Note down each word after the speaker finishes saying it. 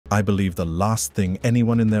I believe the last thing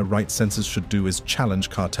anyone in their right senses should do is challenge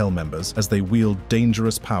cartel members, as they wield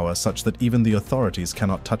dangerous power such that even the authorities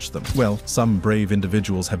cannot touch them. Well, some brave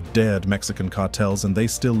individuals have dared Mexican cartels, and they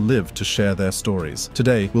still live to share their stories.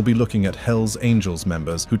 Today, we'll be looking at Hells Angels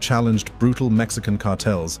members who challenged brutal Mexican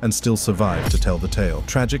cartels and still survived to tell the tale.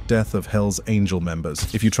 Tragic death of Hells Angel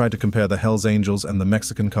members. If you try to compare the Hells Angels and the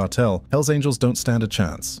Mexican cartel, Hells Angels don't stand a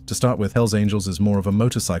chance. To start with, Hells Angels is more of a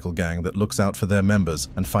motorcycle gang that looks out for their members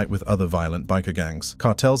and fight with other violent biker gangs.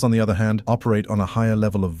 Cartels, on the other hand, operate on a higher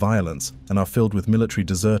level of violence and are filled with military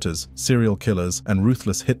deserters, serial killers, and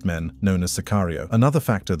ruthless hitmen known as sicario. Another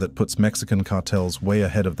factor that puts Mexican cartels way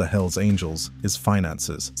ahead of the Hells Angels is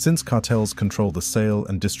finances. Since cartels control the sale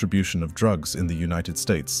and distribution of drugs in the United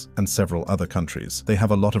States and several other countries, they have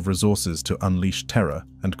a lot of resources to unleash terror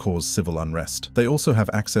and cause civil unrest. They also have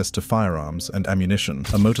access to firearms and ammunition.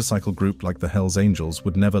 A motorcycle group like the Hells Angels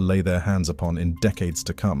would never lay their hands upon in decades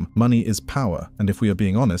to come. Money is power, and if we are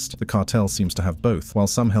being honest, the cartel seems to have both. While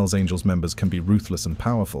some Hells Angels members can be ruthless and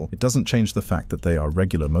powerful, it doesn't change the fact that they are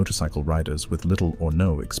regular motorcycle riders with little or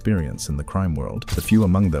no experience in the crime world. The few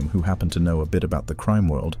among them who happen to know a bit about the crime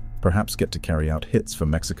world perhaps get to carry out hits for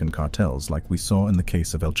Mexican cartels, like we saw in the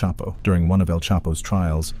case of El Chapo. During one of El Chapo's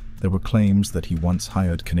trials, there were claims that he once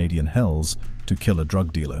hired Canadian Hells to kill a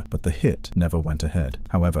drug dealer, but the hit never went ahead.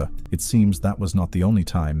 However, it seems that was not the only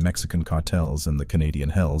time Mexican cartels and the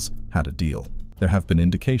Canadian Hells had a deal. There have been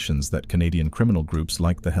indications that Canadian criminal groups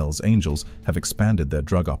like the Hells Angels have expanded their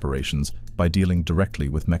drug operations by dealing directly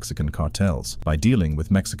with Mexican cartels. By dealing with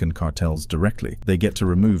Mexican cartels directly, they get to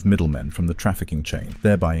remove middlemen from the trafficking chain,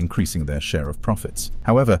 thereby increasing their share of profits.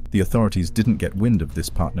 However, the authorities didn't get wind of this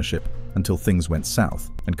partnership until things went south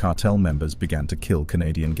and cartel members began to kill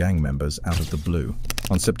Canadian gang members out of the blue.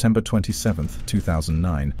 On September 27,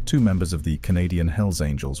 2009, 2 members of the Canadian Hells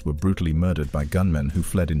Angels were brutally murdered by gunmen who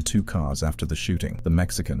fled in 2 cars after the shooting. The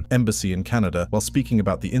Mexican embassy in Canada, while speaking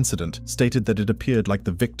about the incident, stated that it appeared like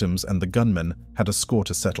the victims and the gunmen had a score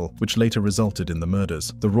to settle, which later resulted in the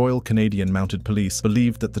murders. The Royal Canadian Mounted Police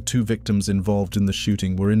believed that the 2 victims involved in the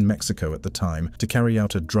shooting were in Mexico at the time to carry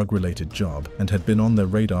out a drug-related job and had been on their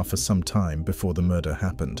radar for some time before the murder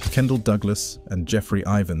happened. Kendall Douglas and Jeffrey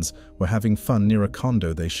Ivans were having fun near a condo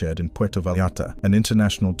they shared in Puerto Vallarta, an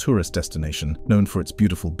international tourist destination known for its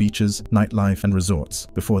beautiful beaches, nightlife, and resorts,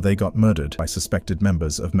 before they got murdered by suspected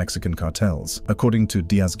members of Mexican cartels. According to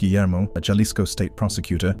Diaz Guillermo, a Jalisco state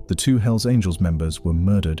prosecutor, the 2 Hells Angels members were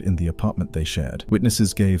murdered in the apartment they shared.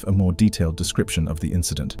 Witnesses gave a more detailed description of the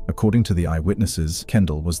incident. According to the eyewitnesses,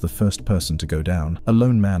 Kendall was the first person to go down. A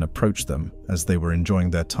lone man approached them as they were enjoying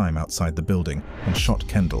their time outside the building and shot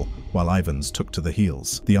Kendall, while Ivans took to the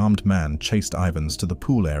heels. The armed man chased Ivans to the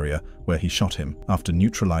pool area where he shot him. After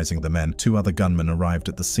neutralizing the men, 2 other gunmen arrived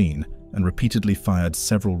at the scene and repeatedly fired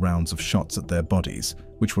several rounds of shots at their bodies,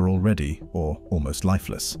 which were already or almost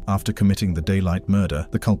lifeless. After committing the daylight murder,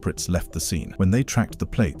 the culprits left the scene. When they tracked the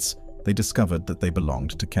plates, they discovered that they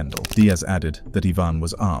belonged to Kendall. Diaz added that Ivan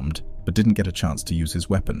was armed, but didn't get a chance to use his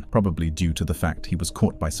weapon, probably due to the fact he was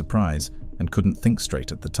caught by surprise and couldn't think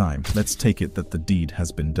straight at the time. Let's take it that the deed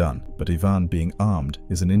has been done, but Ivan being armed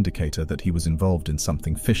is an indicator that he was involved in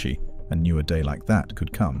something fishy and knew a day like that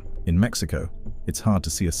could come. In Mexico, it's hard to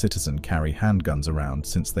see a citizen carry handguns around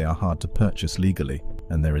since they are hard to purchase legally,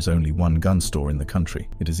 and there is only one gun store in the country.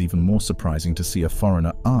 It is even more surprising to see a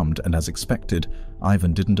foreigner armed, and as expected,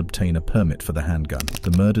 Ivan didn't obtain a permit for the handgun.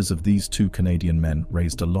 The murders of these 2 Canadian men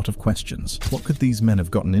raised a lot of questions. What could these men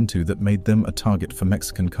have gotten into that made them a target for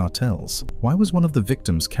Mexican cartels? Why was one of the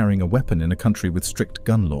victims carrying a weapon in a country with strict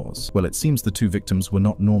gun laws? Well, it seems the 2 victims were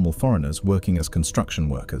not normal foreigners working as construction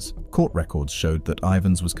workers. Court records showed that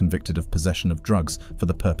Ivans was convicted of possession of drugs for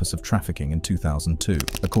the purpose of trafficking in 2002,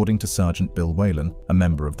 according to Sergeant Bill Whalen, a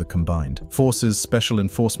member of the Combined Forces Special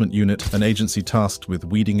Enforcement Unit, an agency tasked with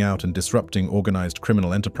weeding out and disrupting organized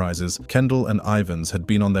criminal enterprises. Kendall and Ivans had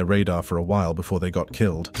been on their radar for a while before they got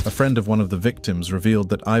killed. A friend of one of the victims revealed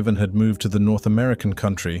that Ivan had moved to the North American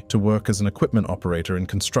country to work as an equipment operator in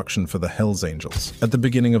construction for the Hells Angels. At the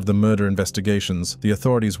beginning of the murder investigations, the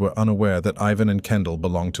authorities were unaware that Ivan and Kendall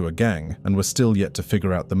belonged to a gang and were still yet to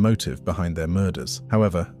figure out the motive behind their murders.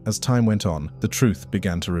 However, as time went on, the truth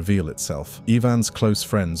began to reveal itself. Ivan's close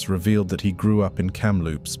friends revealed that he grew up in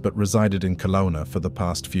Kamloops but resided in Kelowna for the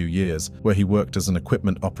past few years, where he worked as an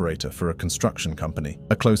equipment operator for a construction company.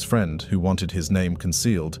 A close friend, who wanted his name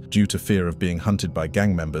concealed due to fear of being hunted by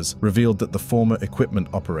gang members, revealed that the former equipment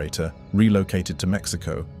operator relocated to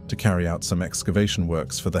Mexico to carry out some excavation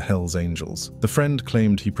works for the Hells Angels. The friend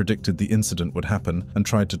claimed he predicted the incident would happen and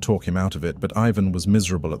tried to talk him out of it, but Ivan was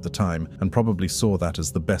miserable at the time and probably saw that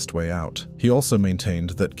as the best way out. He also maintained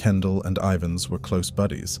that Kendall and Ivans were close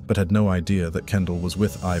buddies, but had no idea that Kendall was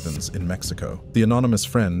with Ivans in Mexico. The anonymous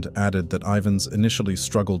friend added that Ivans initially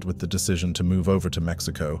struggled with the decision to move over to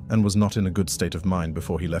Mexico and was not in a good state of mind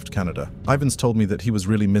before he left Canada. Ivans told me that he was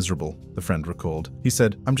really miserable, the friend recalled. He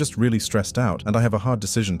said, "I'm just really stressed out and I have a hard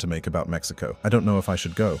decision to make about Mexico. I don't know if I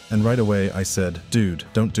should go." And right away I said, "Dude,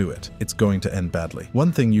 don't do it. It's going to end badly."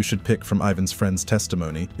 One thing you should pick from Ivan's friend's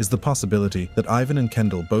testimony is the possibility that Ivan and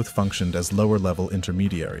Kendall both functioned as lower-level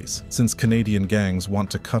intermediaries. Since Canadian gangs want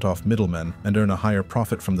to cut off middlemen and earn a higher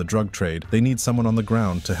profit from the drug trade, they need someone on the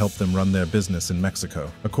ground to help them run their business in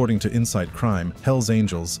Mexico. According to Inside Crime, Hells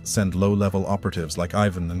Angels send low-level operatives like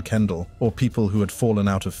Ivan and Kendall, or people who had fallen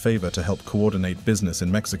out of favor to help coordinate business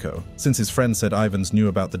in Mexico. Since his friend said Ivans knew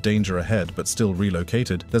about the danger ahead but still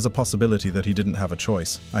relocated, there's a possibility that he didn't have a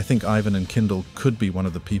choice. I think Ivan and Kendall could be one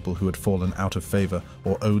of the people who had fallen out of favor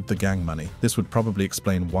or owed the gang money. This would probably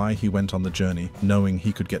explain why he went on the journey, knowing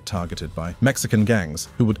he could get targeted by Mexican gangs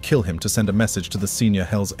who would kill him to send a message to the senior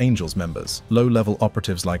Hells Angels members. Low-level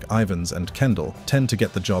operatives like Ivans and Kendall tend to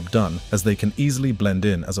get the job done as they can easily blend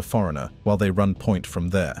in as a foreigner while they run point from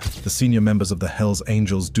there. The senior members of the Hells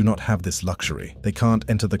Angels do not have this luxury. They can't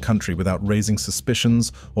enter the country without raising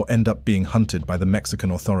suspicions or end up being hunted by the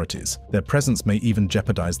Mexican authorities. Their presence may even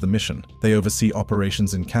jeopardize the mission. They oversee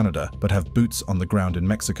operations in Canada but have boots on the ground in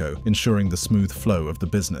Mexico, ensuring the smooth flow of the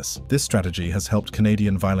business. This strategy has helped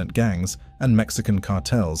Canadian violent gangs and Mexican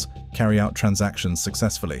cartels carry out transactions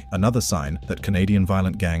successfully. Another sign that Canadian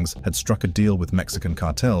violent gangs had struck a deal with Mexican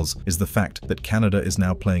cartels is the fact that Canada is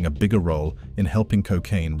now playing a bigger role in helping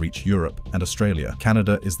cocaine reach Europe and Australia.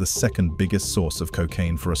 Canada is the second biggest source of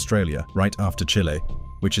cocaine for Australia, right after Chile,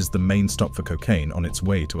 which is the main stop for cocaine on its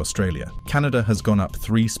way to Australia. Canada has gone up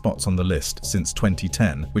 3 spots on the list since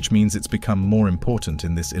 2010, which means it's become more important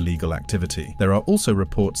in this illegal activity. There are also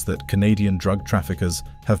reports that Canadian drug traffickers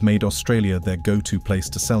have made Australia their go-to place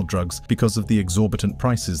to sell drugs because of the exorbitant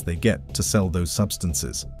prices they get to sell those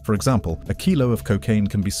substances. For example, a kilo of cocaine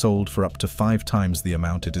can be sold for up to 5 times the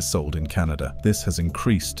amount it is sold in Canada. This has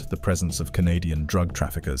increased the presence of Canadian drug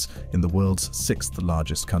traffickers in the world's 6th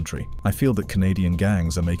largest country. I feel that Canadian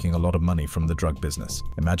gangs are making a lot of money from the drug business.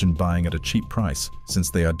 Imagine buying at a cheap price,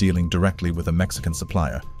 since they are dealing directly with a Mexican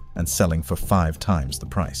supplier and selling for 5 times the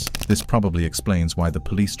price. This probably explains why the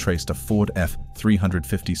police traced a Ford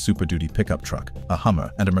F-350 Super Duty pickup truck, a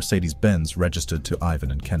Hummer, and a Mercedes-Benz registered to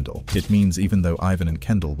Ivan and Kendall. It means even though Ivan and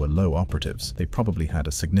Kendall were low operatives, they probably had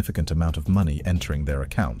a significant amount of money entering their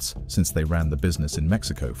accounts, since they ran the business in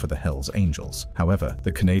Mexico for the Hells Angels. However,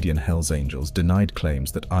 the Canadian Hells Angels denied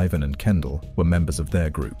claims that Ivan and Kendall were members of their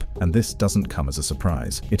group, and this doesn't come as a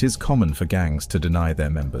surprise. It is common for gangs to deny their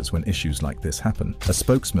members when issues like this happen. A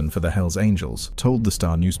spokesman for the Hells Angels told the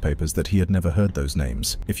Star newspapers that he had never heard those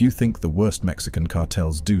names. If you think the worst Mexican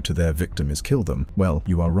cartels do to their victim is kill them, well,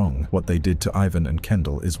 you are wrong. What they did to Ivan and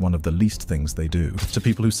Kendall is one of the least things they do to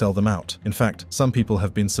people who sell them out. In fact, some people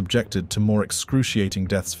have been subjected to more excruciating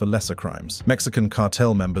deaths for lesser crimes. Mexican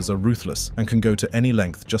cartel members are ruthless and can go to any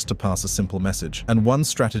length just to pass a simple message. And one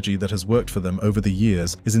strategy that has worked for them over the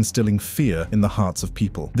years is instilling fear in the hearts of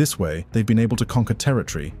people. This way, they've been able to conquer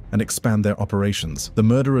territory and expand their operations. The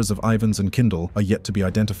murderers of Ivans and Kendall are yet to be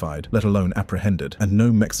identified, let alone apprehended, and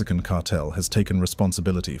no Mexican cartel has taken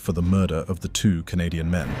responsibility for the murder of the 2 Canadian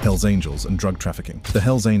men. Hells Angels and drug trafficking. The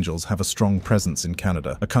Hells Angels have a strong presence in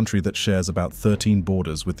Canada, a country that shares about 13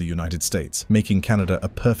 borders with the United States, making Canada a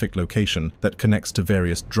perfect location that connects to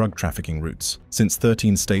various drug trafficking routes. Since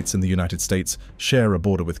 13 states in the United States share a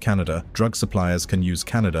border with Canada, drug suppliers can use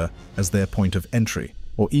Canada as their point of entry,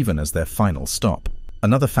 or even as their final stop.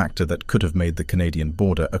 Another factor that could have made the Canadian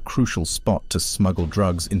border a crucial spot to smuggle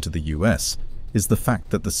drugs into the US is the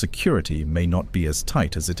fact that the security may not be as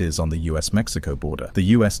tight as it is on the US-Mexico border.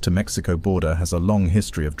 The US to Mexico border has a long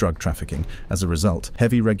history of drug trafficking. As a result,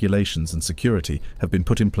 heavy regulations and security have been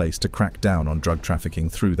put in place to crack down on drug trafficking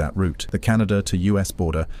through that route. The Canada to US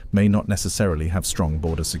border may not necessarily have strong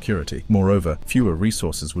border security. Moreover, fewer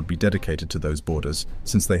resources would be dedicated to those borders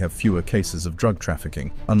since they have fewer cases of drug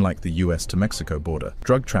trafficking, unlike the US to Mexico border.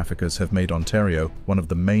 Drug traffickers have made Ontario one of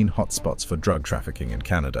the main hotspots for drug trafficking in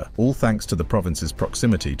Canada, all thanks to the province's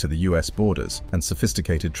proximity to the US borders and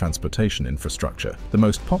sophisticated transportation infrastructure. The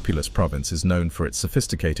most populous province is known for its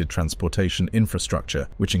sophisticated transportation infrastructure,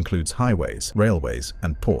 which includes highways, railways,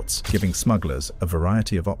 and ports, giving smugglers a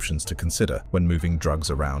variety of options to consider when moving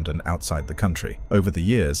drugs around and outside the country. Over the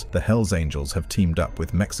years, the Hells Angels have teamed up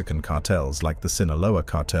with Mexican cartels like the Sinaloa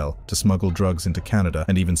cartel to smuggle drugs into Canada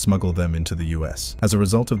and even smuggle them into the US. As a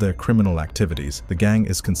result of their criminal activities, the gang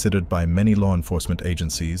is considered by many law enforcement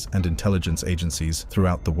agencies and intelligence agencies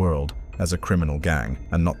throughout the world as a criminal gang,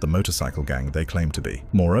 and not the motorcycle gang they claim to be.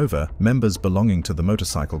 Moreover, members belonging to the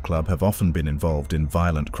motorcycle club have often been involved in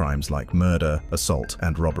violent crimes like murder, assault,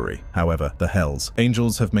 and robbery. However, the Hells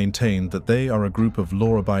Angels have maintained that they are a group of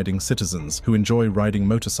law-abiding citizens who enjoy riding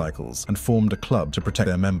motorcycles and formed a club to protect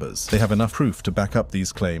their members. They have enough proof to back up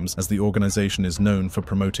these claims, as the organization is known for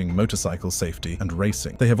promoting motorcycle safety and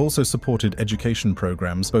racing. They have also supported education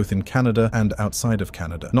programs both in Canada and outside of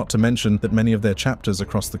Canada, not to mention that many of their chapters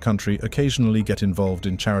across the country occasionally get involved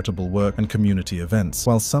in charitable work and community events.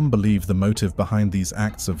 While some believe the motive behind these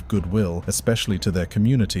acts of goodwill, especially to their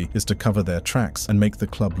community, is to cover their tracks and make the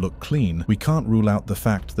club look clean, we can't rule out the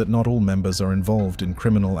fact that not all members are involved in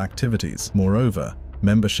criminal activities. Moreover,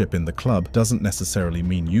 membership in the club doesn't necessarily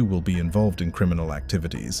mean you will be involved in criminal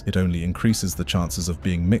activities. It only increases the chances of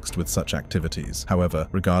being mixed with such activities. However,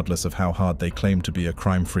 regardless of how hard they claim to be a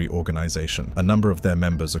crime-free organization, a number of their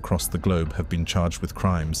members across the globe have been charged with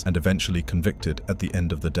crimes and eventually convicted at the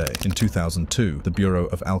end of the day. In 2002, the Bureau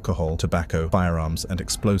of Alcohol, Tobacco, Firearms, and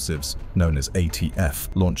Explosives, known as ATF,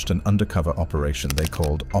 launched an undercover operation they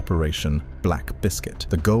called Operation Black Biscuit.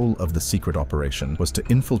 The goal of the secret operation was to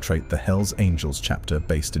infiltrate the Hells Angels chapter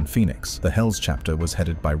based in Phoenix. The Hells chapter was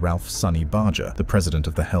headed by Ralph "Sonny" Barger, the president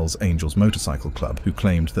of the Hells Angels Motorcycle Club, who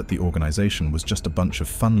claimed that the organization was just a bunch of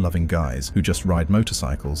fun-loving guys who just ride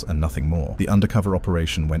motorcycles and nothing more. The undercover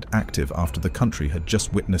operation went active after the country had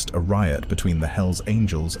just witnessed a riot between the Hells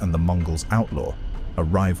Angels and the Mongols Outlaw, a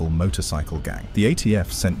rival motorcycle gang. The ATF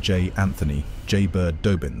sent J. Anthony J. Bird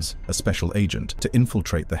Dobbins, a special agent, to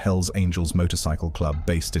infiltrate the Hells Angels Motorcycle Club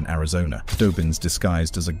based in Arizona. Dobbins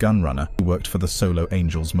disguised as a gun runner who worked for the Solo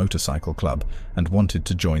Angels Motorcycle Club and wanted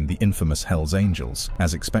to join the infamous Hells Angels.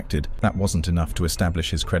 As expected, that wasn't enough to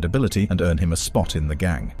establish his credibility and earn him a spot in the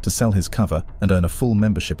gang. To sell his cover and earn a full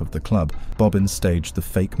membership of the club, Dobbins staged the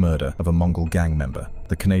fake murder of a Mongol gang member,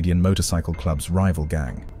 the Canadian Motorcycle Club's rival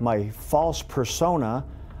gang. My false persona,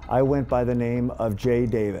 I went by the name of Jay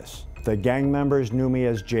Davis. The gang members knew me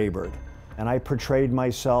as Jaybird, and I portrayed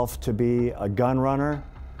myself to be a gun runner,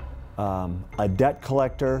 a debt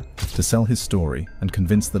collector. To sell his story and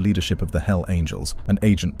convince the leadership of the Hell Angels, an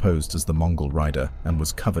agent posed as the Mongol rider and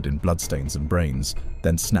was covered in bloodstains and brains,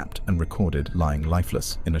 then snapped and recorded lying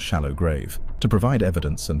lifeless in a shallow grave. To provide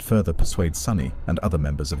evidence and further persuade Sonny and other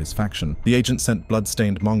members of his faction, the agent sent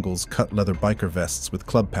blood-stained Mongols cut leather biker vests with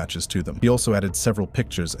club patches to them. He also added several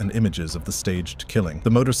pictures and images of the staged killing.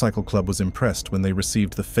 The motorcycle club was impressed when they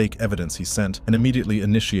received the fake evidence he sent and immediately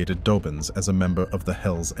initiated Dobbins as a member of the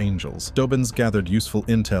Hells Angels. Dobbins gathered useful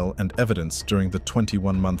intel and evidence during the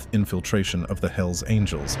 21-month infiltration of the Hells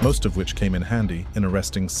Angels, most of which came in handy in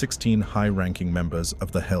arresting 16 high-ranking members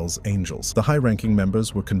of the Hells Angels. The high-ranking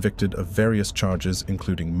members were convicted of various charges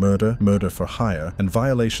including murder, murder for hire, and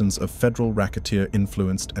violations of federal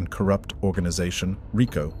racketeer-influenced and corrupt organization,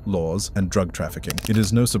 RICO, laws, and drug trafficking. It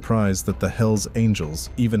is no surprise that the Hells Angels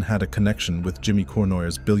even had a connection with Jimmy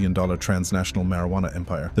Cournoyer's billion-dollar transnational marijuana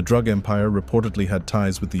empire. The drug empire reportedly had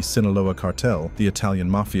ties with the Sinaloa cartel, the Italian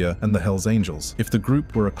mafia, and the Hells Angels. If the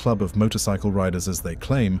group were a club of motorcycle riders as they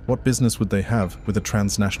claim, what business would they have with a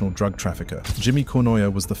transnational drug trafficker? Jimmy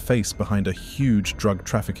Cournoyer was the face behind a huge drug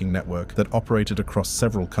trafficking network that operated across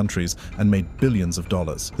several countries and made billions of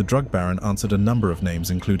dollars. The drug baron answered a number of names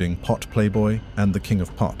including Pot Playboy and the King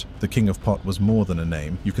of Pot. The King of Pot was more than a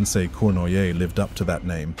name. You can say Cournoyer lived up to that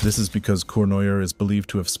name. This is because Cournoyer is believed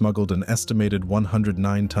to have smuggled an estimated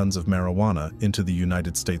 109 tons of marijuana into the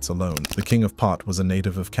United States alone. The King of Pot was a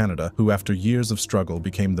native of Canada who, after years of struggle,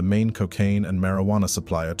 became the main cocaine and marijuana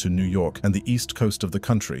supplier to New York and the east coast of the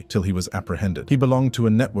country till he was apprehended. He belonged to a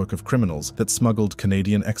network of criminals that smuggled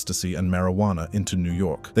Canadian ecstasy and marijuana into New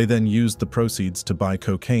York. They then used the proceeds to buy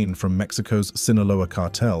cocaine from Mexico's Sinaloa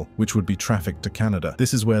cartel, which would be trafficked to Canada.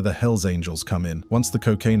 This is where the Hells Angels come in. Once the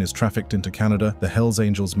cocaine is trafficked into Canada, the Hells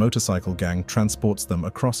Angels motorcycle gang transports them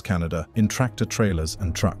across Canada in tractor trailers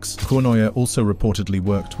and trucks. Cournoyer also reportedly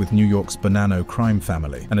worked with New York's Bonanno crime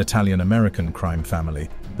family, an Italian-American crime family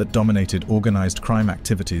that dominated organized crime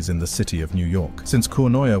activities in the city of New York. Since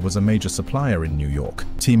Kornoya was a major supplier in New York,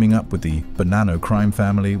 teaming up with the Bonanno crime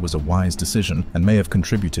family was a wise decision and may have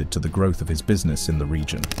contributed to the growth of his business in the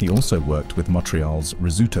region. He also worked with Montreal's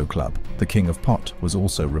Risotto Club. The King of Pot was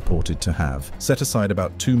also reported to have set aside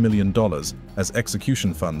about $2 million as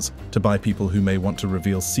execution funds to buy people who may want to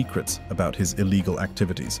reveal secrets about his illegal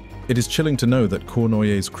activities. It is chilling to know that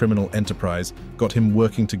Kornoya's criminal enterprise got him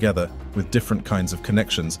working together with different kinds of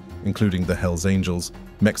connections, including the Hells Angels,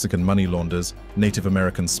 Mexican money launderers, Native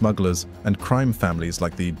American smugglers, and crime families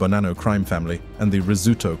like the Bonanno crime family and the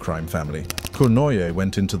Risotto crime family. Kornoya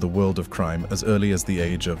went into the world of crime as early as the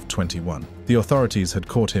age of 21. The authorities had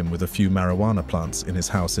caught him with a few marijuana plants in his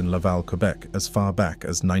house in Laval, Quebec, as far back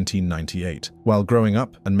as 1998. While growing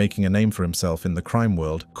up and making a name for himself in the crime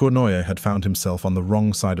world, Kornoya had found himself on the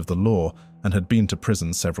wrong side of the law and had been to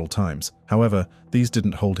prison several times. However, these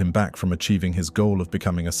didn't hold him back from achieving his goal of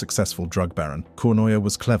becoming a successful drug baron. Kornoya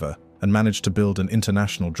was clever and managed to build an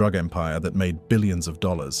international drug empire that made billions of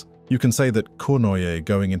dollars. You can say that Kornoya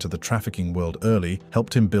going into the trafficking world early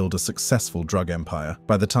helped him build a successful drug empire.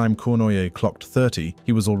 By the time Kornoya clocked 30,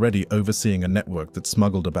 he was already overseeing a network that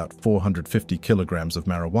smuggled about 450 kilograms of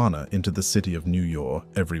marijuana into the city of New York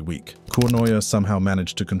every week. Kornoya somehow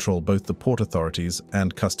managed to control both the port authorities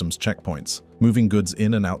and customs checkpoints, moving goods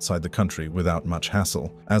in and outside the country without much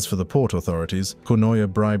hassle. As for the port authorities, Kornoya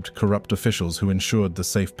bribed corrupt officials who ensured the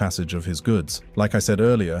safe passage of his goods. Like I said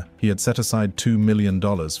earlier, he had set aside $2 million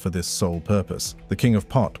for this sole purpose. The King of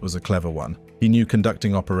Pot was a clever one. He knew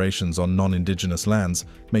conducting operations on non-indigenous lands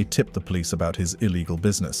may tip the police about his illegal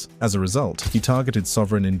business. As a result, he targeted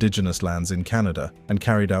sovereign indigenous lands in Canada and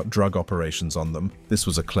carried out drug operations on them. This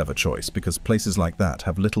was a clever choice because places like that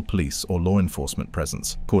have little police or law enforcement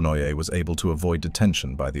presence. Kornoya was able to avoid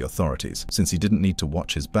detention by the authorities. Since he didn't need to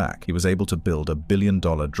watch his back, he was able to build a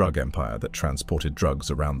billion-dollar drug empire that transported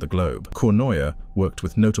drugs around the globe. Kornoya worked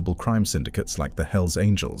with notable crime syndicates like the Hells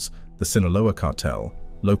Angels, the Sinaloa Cartel,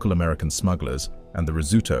 local American smugglers, and the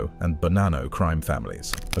Risotto and Bonanno crime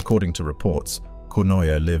families. According to reports,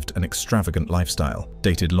 Kornoya lived an extravagant lifestyle,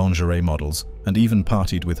 dated lingerie models, and even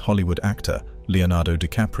partied with Hollywood actor Leonardo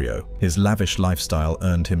DiCaprio. His lavish lifestyle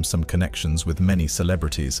earned him some connections with many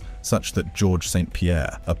celebrities, such that George St.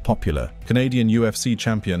 Pierre, a popular Canadian UFC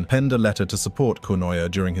champion, penned a letter to support Kornoya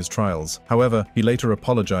during his trials. However, he later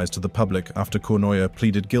apologized to the public after Kornoya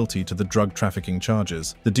pleaded guilty to the drug trafficking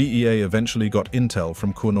charges. The DEA eventually got intel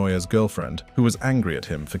from Kornoya's girlfriend, who was angry at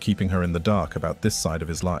him for keeping her in the dark about this side of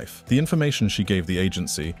his life. The information she gave the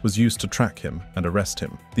agency was used to track him and arrest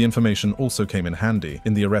him. The information also came in handy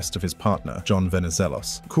in the arrest of his partner, John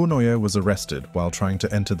Venizelos. Kornoya was arrested while trying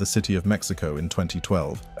to enter the city of Mexico in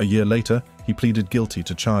 2012. A year later, he pleaded guilty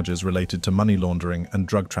to charges related to money laundering and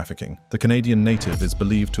drug trafficking. The Canadian native is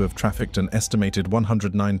believed to have trafficked an estimated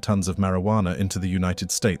 109 tons of marijuana into the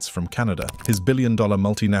United States from Canada. His billion-dollar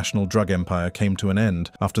multinational drug empire came to an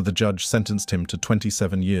end after the judge sentenced him to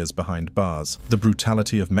 27 years behind bars. The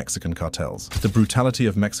brutality of Mexican cartels. The brutality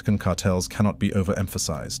of Mexican cartels cannot be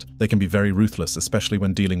overemphasized. They can be very ruthless, especially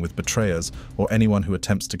when dealing with betrayers or anyone who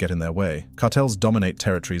attempts to get in their way. Cartels dominate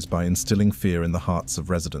territories by instilling fear in the hearts of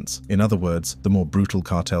residents. In other words, the more brutal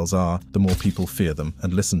cartels are, the more people fear them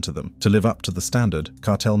and listen to them. To live up to the standard,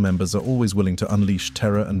 cartel members are always willing to unleash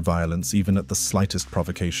terror and violence even at the slightest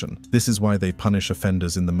provocation. This is why they punish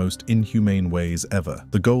offenders in the most inhumane ways ever.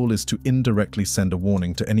 The goal is to indirectly send a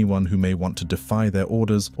warning to anyone who may want to defy their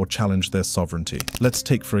orders or challenge their sovereignty. Let's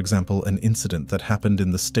take, for example, an incident that happened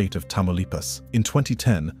in the state of Tamaulipas. In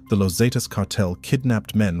 2010, the Los Zetas cartel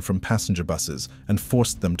kidnapped men from passenger buses and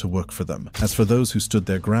forced them to work for them. As for those who stood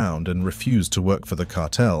their ground and refused to work for the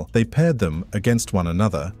cartel, they paired them against one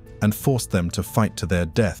another and forced them to fight to their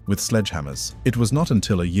death with sledgehammers. It was not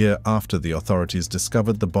until a year after the authorities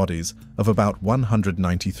discovered the bodies of about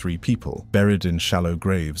 193 people buried in shallow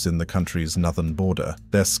graves in the country's northern border.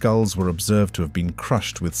 Their skulls were observed to have been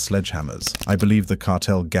crushed with sledgehammers. I believe the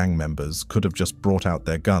cartel gang members could have just brought out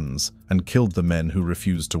their guns and killed the men who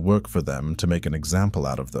refused to work for them to make an example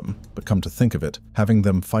out of them. But come to think of it, having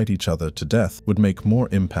them fight each other to death would make more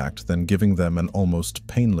impact than giving them an almost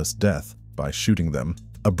painless death by shooting them.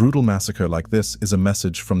 A brutal massacre like this is a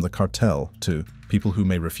message from the cartel to people who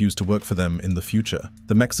may refuse to work for them in the future.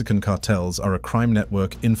 The Mexican cartels are a crime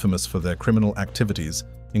network infamous for their criminal activities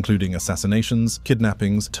including assassinations,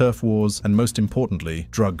 kidnappings, turf wars, and most importantly,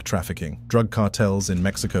 drug trafficking. Drug cartels in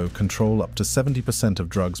Mexico control up to 70% of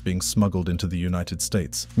drugs being smuggled into the United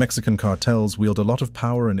States. Mexican cartels wield a lot of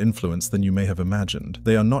power and influence than you may have imagined.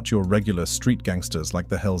 They are not your regular street gangsters like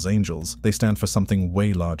the Hells Angels. They stand for something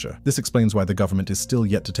way larger. This explains why the government is still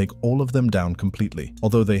yet to take all of them down completely.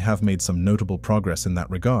 Although they have made some notable progress in that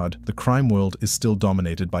regard, the crime world is still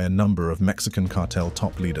dominated by a number of Mexican cartel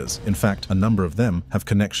top leaders. In fact, a number of them have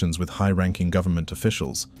connections with high-ranking government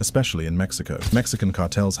officials, especially in Mexico. Mexican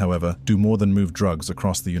cartels, however, do more than move drugs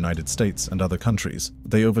across the United States and other countries.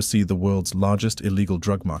 They oversee the world's largest illegal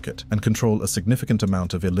drug market and control a significant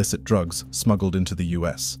amount of illicit drugs smuggled into the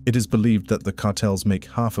US. It is believed that the cartels make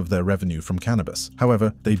half of their revenue from cannabis.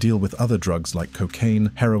 However, they deal with other drugs like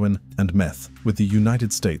cocaine, heroin, and meth, with the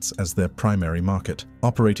United States as their primary market.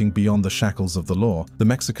 Operating beyond the shackles of the law, the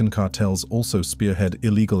Mexican cartels also spearhead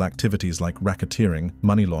illegal activities like racketeering,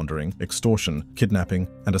 money laundering, extortion, kidnapping,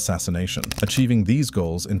 and assassination. Achieving these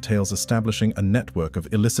goals entails establishing a network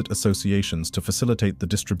of illicit associations to facilitate the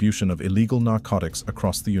distribution of illegal narcotics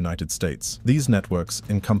across the United States. These networks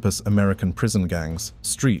encompass American prison gangs,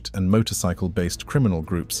 street and motorcycle-based criminal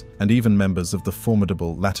groups, and even members of the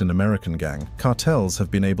formidable Latin American gang. Cartels have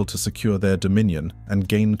been able to secure their dominion and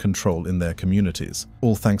gain control in their communities,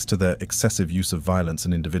 all thanks to their excessive use of violence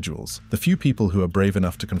in individuals. The few people who are brave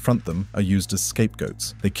enough to confront them are used as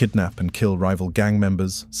scapegoats. They kidnap and kill rival gang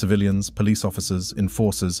members, civilians, police officers,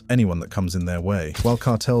 enforcers, anyone that comes in their way. While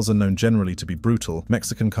cartels are known generally to be brutal,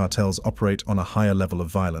 Mexican cartels operate on a higher level of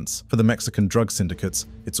violence. For the Mexican drug syndicates,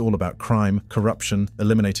 it's all about crime, corruption,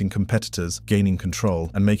 eliminating competitors, gaining control,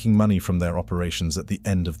 and making money from their operations at the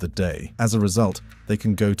end of the day. As a result, they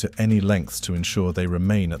can go to any lengths to ensure they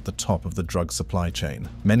remain at the top of the drug supply chain.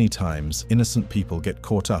 Many times, innocent people get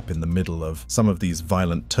caught up in the middle of some of these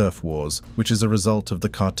violent turf wars, which is a result of the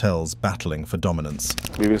cartels battling for dominance.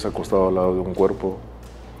 Vives acostado al lado de un cuerpo,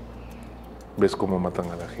 ves cómo matan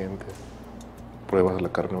a la gente, pruebas la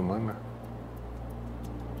carne humana.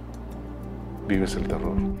 Vives el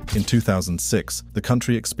terror. In 2006, the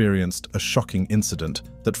country experienced a shocking incident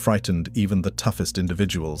that frightened even the toughest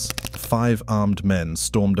individuals. 5 armed men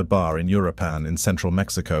stormed a bar in Uruapan in central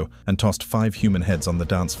Mexico and tossed 5 human heads on the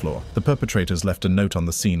dance floor. The perpetrators left a note on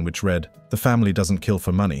the scene which read, "The family doesn't kill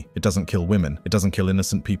for money, it doesn't kill women, it doesn't kill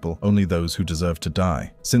innocent people, only those who deserve to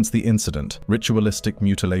die." Since the incident, ritualistic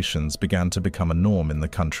mutilations began to become a norm in the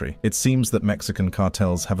country. It seems that Mexican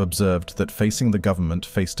cartels have observed that facing the government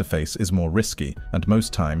face-to-face is more risky, and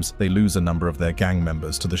most times they lose a number of their gang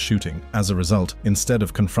members to the shooting. As a result, instead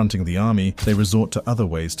of confronting the army, they resort to other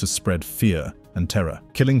ways to spread fear and terror.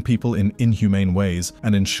 Killing people in inhumane ways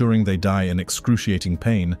and ensuring they die in excruciating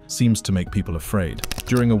pain seems to make people afraid.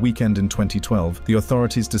 During a weekend in 2012, the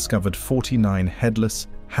authorities discovered 49 headless,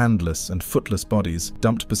 handless, and footless bodies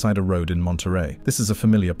dumped beside a road in Monterrey. This is a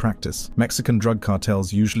familiar practice. Mexican drug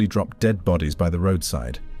cartels usually drop dead bodies by the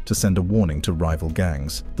roadside to send a warning to rival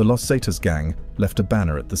gangs. The Los Zetas gang left a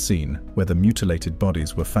banner at the scene where the mutilated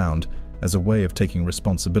bodies were found as a way of taking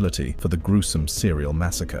responsibility for the gruesome serial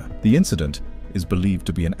massacre. The incident is believed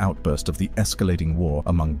to be an outburst of the escalating war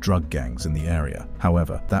among drug gangs in the area.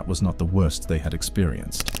 However, that was not the worst they had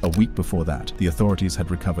experienced. A week before that, the authorities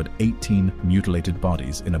had recovered 18 mutilated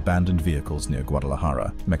bodies in abandoned vehicles near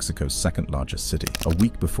Guadalajara, Mexico's second-largest city. A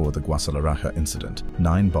week before the Guadalajara incident,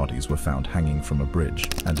 9 bodies were found hanging from a bridge,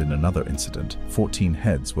 and in another incident, 14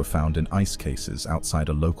 heads were found in ice cases outside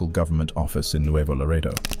a local government office in Nuevo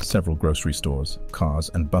Laredo. Several grocery stores, cars,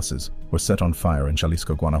 and buses were set on fire in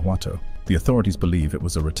Jalisco, Guanajuato. The authorities believe it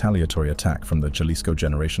was a retaliatory attack from the Jalisco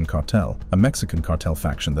Generation Cartel, a Mexican cartel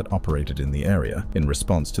faction that operated in the area, in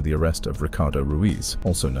response to the arrest of Ricardo Ruiz,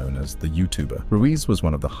 also known as the YouTuber. Ruiz was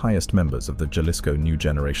one of the highest members of the Jalisco New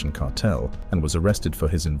Generation Cartel and was arrested for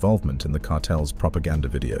his involvement in the cartel's propaganda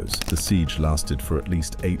videos. The siege lasted for at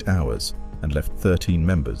least 8 hours and left 13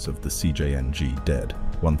 members of the CJNG dead.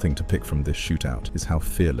 One thing to pick from this shootout is how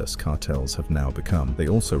fearless cartels have now become. They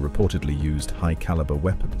also reportedly used high-caliber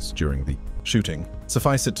weapons during the shooting.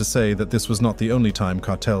 Suffice it to say that this was not the only time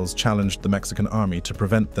cartels challenged the Mexican army to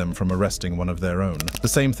prevent them from arresting one of their own. The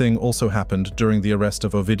same thing also happened during the arrest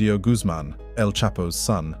of Ovidio Guzman, El Chapo's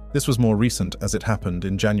son. This was more recent as it happened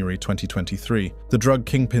in January 2023. The drug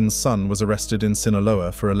kingpin's son was arrested in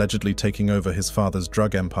Sinaloa for allegedly taking over his father's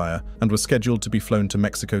drug empire and was scheduled to be flown to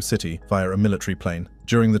Mexico City via a military plane.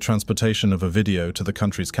 During the transportation of Ovidio to the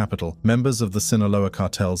country's capital, members of the Sinaloa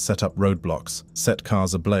cartels set up roadblocks, set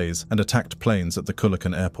cars ablaze, and attacked hijacked planes at the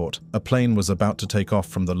Culican airport. A plane was about to take off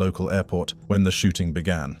from the local airport when the shooting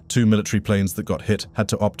began. 2 military planes that got hit had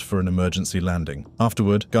to opt for an emergency landing.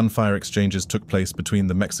 Afterward, gunfire exchanges took place between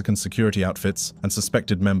the Mexican security outfits and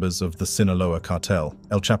suspected members of the Sinaloa cartel.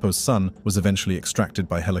 El Chapo's son was eventually extracted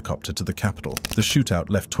by helicopter to the capital. The shootout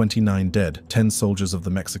left 29 dead, 10 soldiers of the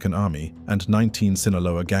Mexican army, and 19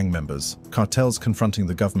 Sinaloa gang members. Cartels confronting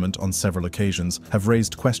the government on several occasions have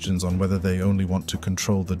raised questions on whether they only want to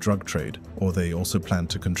control the drug trade, or they also plan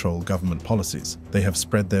to control government policies. They have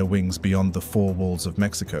spread their wings beyond the 4 walls of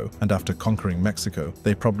Mexico, and after conquering Mexico,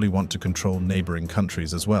 they probably want to control neighboring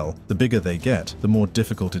countries as well. The bigger they get, the more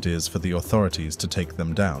difficult it is for the authorities to take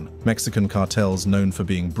them down. Mexican cartels known for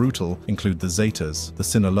being brutal include the Zetas, the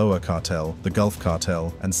Sinaloa cartel, the Gulf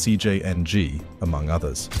cartel, and CJNG, among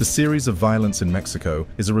others. The series of violence in Mexico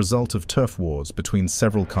is a result of turf wars between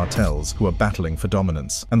several cartels who are battling for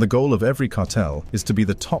dominance, and the goal of every cartel is to be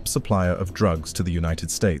the top supplier of drugs to the United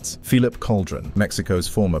States. Felipe Calderon, Mexico's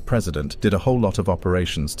former president, did a whole lot of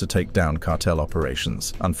operations to take down cartel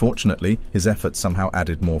operations. Unfortunately, his efforts somehow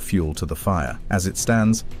added more fuel to the fire. As it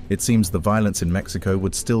stands, it seems the violence in Mexico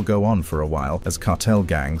would still go on for a while, as cartel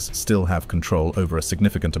gangs still have control over a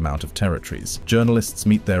significant amount of territories. Journalists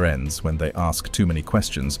meet their ends when they ask too many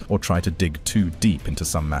questions or try to dig too deep into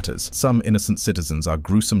some matters. Some innocent citizens are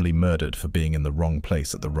gruesomely murdered for being in the wrong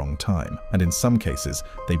place at the wrong time, and in some cases,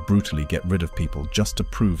 they brutally get rid of people just to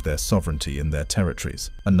prove their sovereignty in their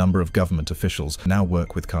territories. A number of government officials now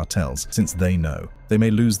work with cartels since they know they may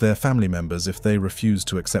lose their family members if they refuse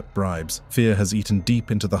to accept bribes. Fear has eaten deep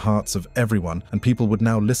into the hearts of everyone, and people would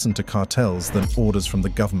now listen to cartels than orders from the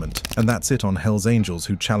government. And that's it on Hell's Angels,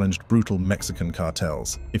 who challenged brutal Mexican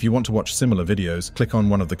cartels. If you want to watch similar videos, click on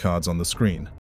one of the cards on the screen.